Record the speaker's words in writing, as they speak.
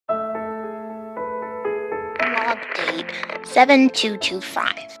date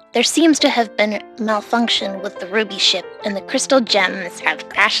 7225. There seems to have been malfunction with the Ruby ship, and the crystal gems have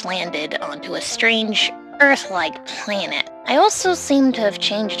crash-landed onto a strange, Earth-like planet. I also seem to have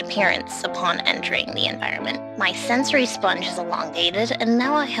changed appearance upon entering the environment. My sensory sponge is elongated, and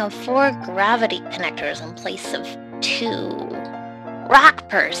now I have 4 gravity connectors in place of 2. Rock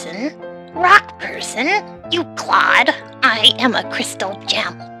person? Rock person? You clod! I am a crystal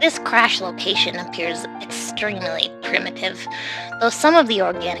gem. This crash location appears extremely primitive, though some of the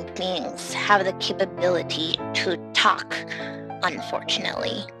organic beings have the capability to talk,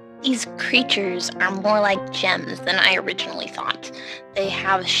 unfortunately. These creatures are more like gems than I originally thought. They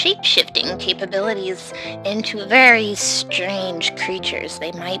have shape-shifting capabilities into very strange creatures.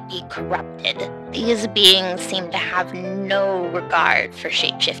 They might be corrupted. These beings seem to have no regard for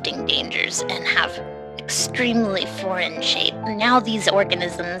shape-shifting dangers and have extremely foreign shape. Now these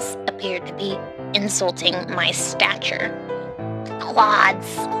organisms appear to be insulting my stature.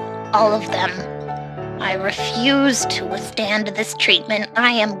 Clods, all of them. I refuse to withstand this treatment. I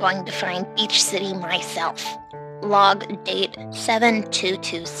am going to find Beach City myself. Log date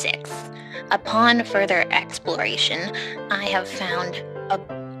 7226. Upon further exploration, I have found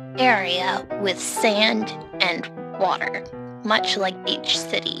an area with sand and water, much like Beach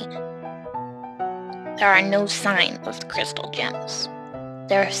City. There are no signs of the crystal gems.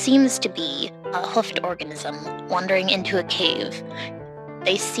 There seems to be a hoofed organism wandering into a cave.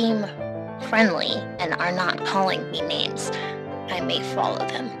 They seem friendly and are not calling me names. I may follow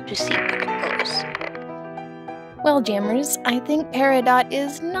them to see where it goes. Well, Jammers, I think Peridot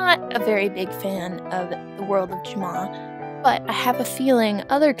is not a very big fan of the world of Jamaa, but I have a feeling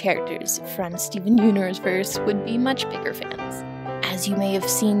other characters from Steven Universe would be much bigger fans. As you may have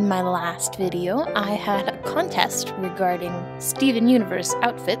seen in my last video, I had a contest regarding Steven Universe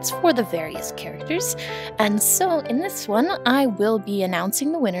outfits for the various characters, and so in this one I will be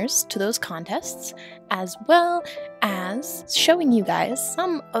announcing the winners to those contests, as well as showing you guys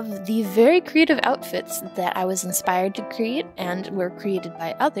some of the very creative outfits that I was inspired to create and were created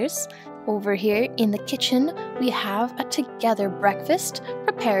by others. Over here in the kitchen, we have a together breakfast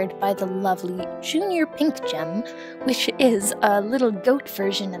prepared by the lovely Junior Pink Gem, which is a little goat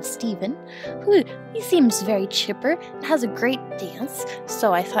version of Steven, who he seems very chipper and has a great dance,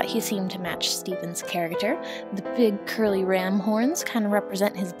 so I thought he seemed to match Steven's character. The big curly ram horns kind of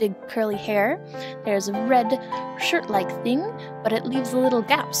represent his big curly hair. There's a red shirt-like thing, but it leaves a little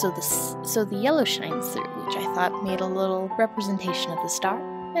gap so the yellow shines through, which I thought made a little representation of the star.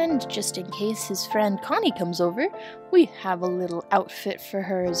 And just in case his friend Connie comes over, we have a little outfit for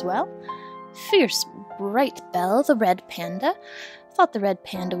her as well. Fierce Bright Belle, the red panda. Thought the red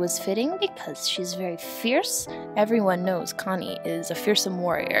panda was fitting because she's very fierce. Everyone knows Connie is a fearsome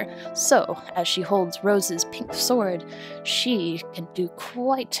warrior, so as she holds Rose's pink sword, she can do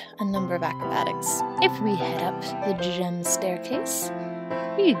quite a number of acrobatics. If we head up the gem staircase,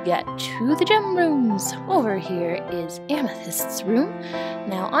 we get to the gem rooms. Over here is Amethyst's room.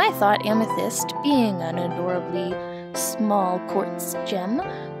 Now, I thought Amethyst, being an adorably small quartz gem,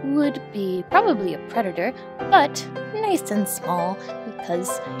 would be probably a predator, but nice and small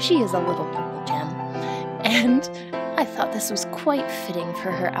because she is a little purple gem. And I thought this was quite fitting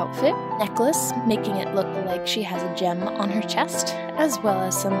for her outfit. Necklace, making it look like she has a gem on her chest, as well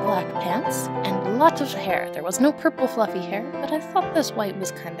as some black pants, and lots of hair. There was no purple fluffy hair, but I thought this white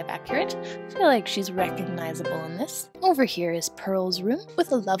was kind of accurate. I feel like she's recognizable in this. Over here is Pearl's room,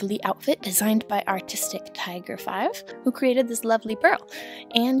 with a lovely outfit designed by Artistic Tiger 5, who created this lovely Pearl.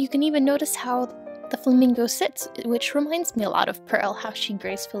 And you can even notice how the flamingo sits, which reminds me a lot of Pearl, how she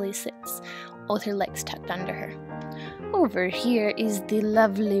gracefully sits, with her legs tucked under her. Over here is the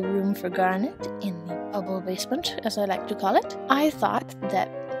lovely room for Garnet in the bubble basement, as I like to call it. I thought that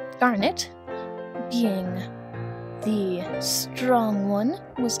Garnet, being the strong one,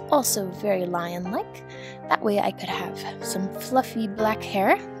 was also very lion-like. That way I could have some fluffy black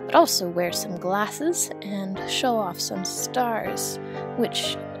hair, but also wear some glasses and show off some stars,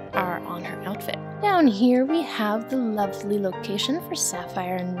 which are on her outfit. Down here we have the lovely location for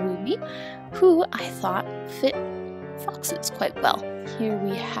Sapphire and Ruby, who I thought fit foxes quite well. Here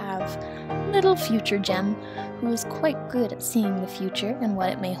we have little Future Gem, who is quite good at seeing the future and what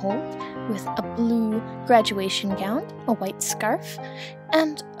it may hold, with a blue graduation gown, a white scarf,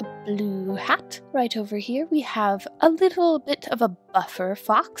 and a blue hat. Right over here we have a little bit of a buffer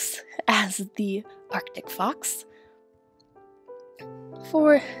fox as the Arctic fox.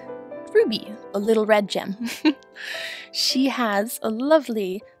 For Ruby, a little red gem. She has a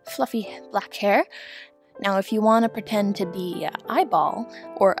lovely fluffy black hair. Now, if you want to pretend to be an eyeball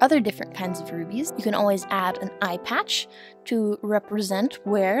or other different kinds of rubies, you can always add an eye patch to represent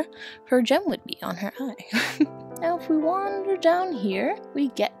where her gem would be on her eye. Now, if we wander down here, we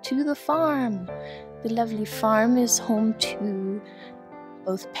get to the farm. The lovely farm is home to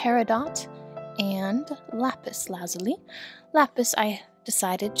both Peridot and Lapis Lazuli. Lapis, I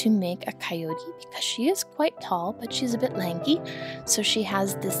decided to make a coyote because she is quite tall, but she's a bit lanky. So she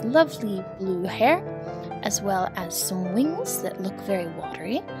has this lovely blue hair, as well as some wings that look very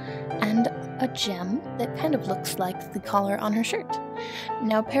watery, and a gem that kind of looks like the collar on her shirt.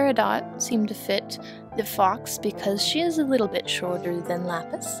 Now, Peridot seemed to fit the fox because she is a little bit shorter than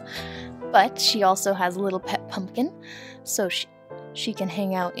Lapis, but she also has a little pet pumpkin, so she can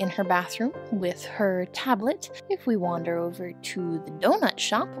hang out in her bathroom with her tablet. If we wander over to the donut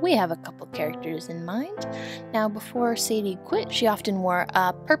shop, we have a couple characters in mind. Now, before Sadie quit, she often wore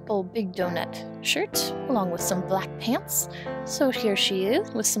a purple big donut shirt along with some black pants. So here she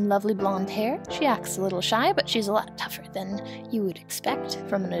is with some lovely blonde hair. She acts a little shy, but she's a lot tougher than you would expect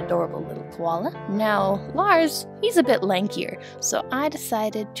from an adorable little koala. Now, Lars, he's a bit lankier, so I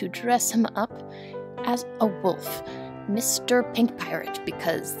decided to dress him up as a wolf. Mr. Pink Pirate,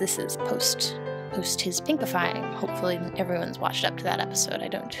 because this is post his pinkifying. Hopefully everyone's watched up to that episode. I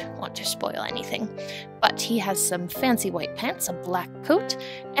don't want to spoil anything. But he has some fancy white pants, a black coat,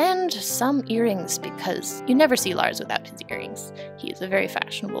 and some earrings, because you never see Lars without his earrings. He is a very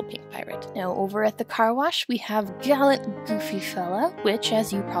fashionable pink pirate. Now, over at the car wash, we have gallant goofy fella, which,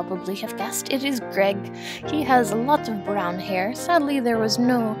 as you probably have guessed, it is Greg. He has a lot of brown hair. Sadly, there was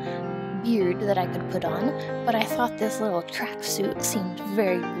no beard that I could put on, but I thought this little tracksuit seemed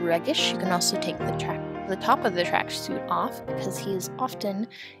very Greggish. You can also take the top of the tracksuit off because he is often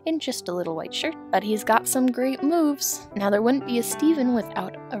in just a little white shirt, but he's got some great moves. Now, there wouldn't be a Steven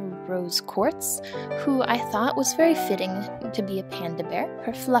without a Rose Quartz, who I thought was very fitting to be a panda bear.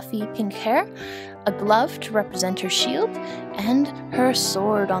 Her fluffy pink hair, a glove to represent her shield, and her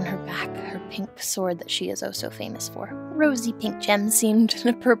sword on her back, her pink sword that she is oh so famous for. Rosy Pink Gem seemed an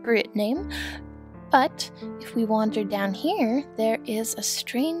appropriate name, but if we wander down here, there is a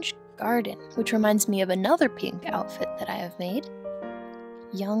strange garden, which reminds me of another pink outfit that I have made.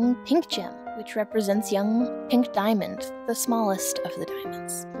 Young Pink Gem, which represents young Pink Diamond, the smallest of the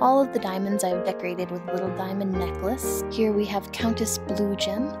diamonds. All of the diamonds I have decorated with a little diamond necklace. Here we have Countess Blue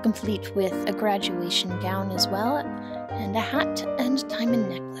Gem, complete with a graduation gown as well, and a hat and diamond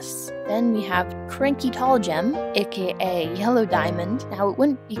necklace. Then we have Cranky Tall Gem, aka Yellow Diamond. Now, it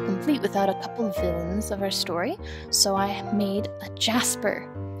wouldn't be complete without a couple of villains of our story, so I made a Jasper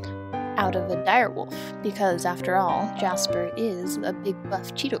out of a direwolf, because after all, Jasper is a big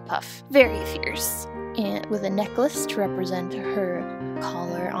buff Cheeto Puff, very fierce, and with a necklace to represent her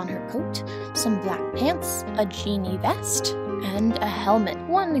collar on her coat, some black pants, a genie vest, and a helmet.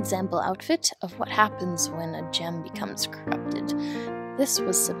 One example outfit of what happens when a gem becomes corrupted. This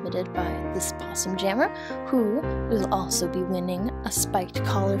was submitted by this pawsome jammer, who will also be winning a spiked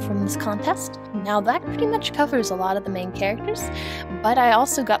collar from this contest. Now, that pretty much covers a lot of the main characters, but I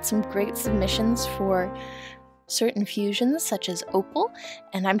also got some great submissions for certain fusions such as Opal,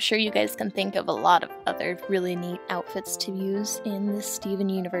 and I'm sure you guys can think of a lot of other really neat outfits to use in this Steven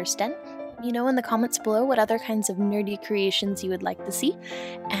Universe den. Let me know in the comments below what other kinds of nerdy creations you would like to see,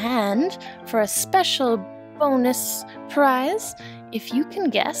 and for a special bonus prize, if you can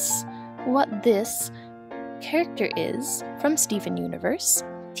guess what this character is from Steven Universe,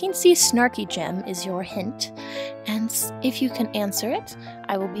 Teensy Snarky Gem is your hint, and if you can answer it,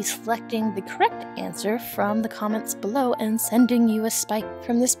 I will be selecting the correct answer from the comments below and sending you a spike.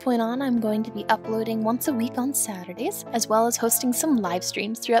 From this point on, I'm going to be uploading once a week on Saturdays, as well as hosting some live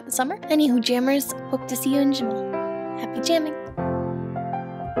streams throughout the summer. Anywho, jammers, hope to see you in Jamaa. Happy jamming!